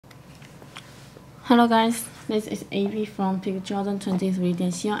Hello guys, this is Evie from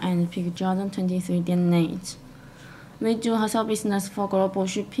PickJordan23.com and PickJordan23.net. We do wholesale business for global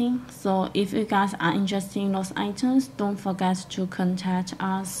shipping, so if you guys are interested in those items, don't forget to contact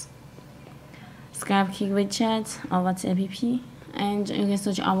us. Skype, Wechat, or Wechat app, and you can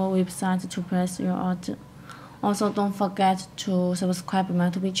search our website to place your order. Also, don't forget to subscribe my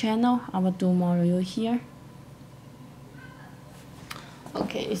YouTube channel. I will do more review here.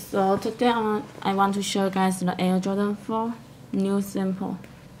 Okay, so today I want to show you guys the Air Jordan 4 new sample.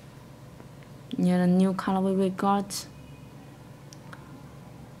 Yeah, the new colorway we got.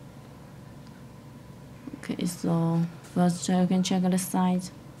 Okay, so first you can check the side.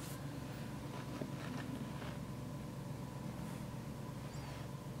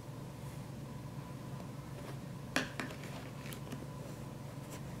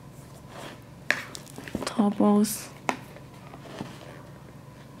 Topples.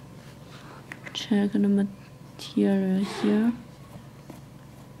 Check the material here.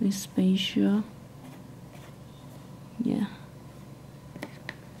 It's spatial. Yeah.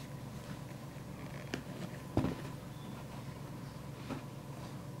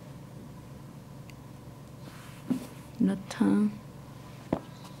 The tongue.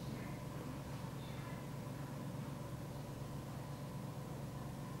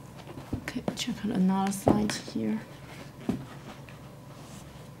 Okay, check out another side here.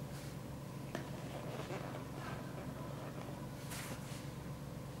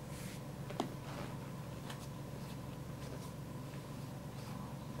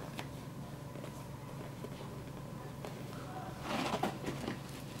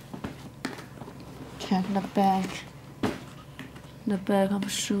 Check the back of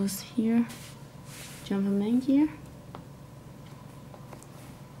shoes here, jumpman here.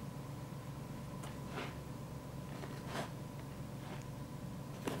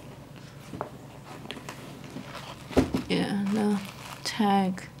 Yeah, the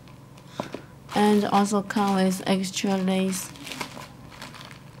tag, and also come with extra lace,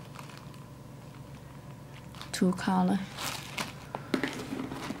 2 color.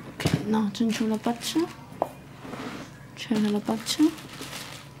 Now turn to the button. Check the button.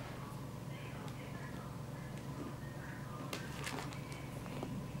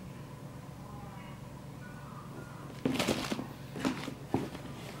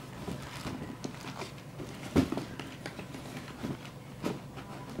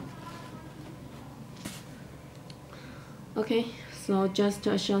 Okay, so just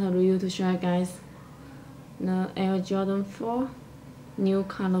a short review to show you guys the Air Jordan 4 new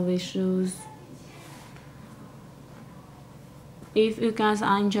colorway shoes. If you guys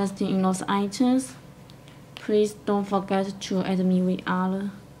are interested in those items, please don't forget to add me with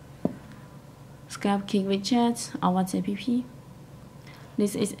other Skype, Wechat, or Wechat app.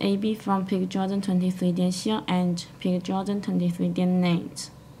 This is AB from PickJordan23.com and PickJordan23.net.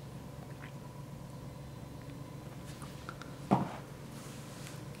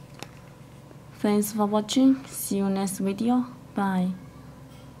 Thanks for watching. See you next video. Bye.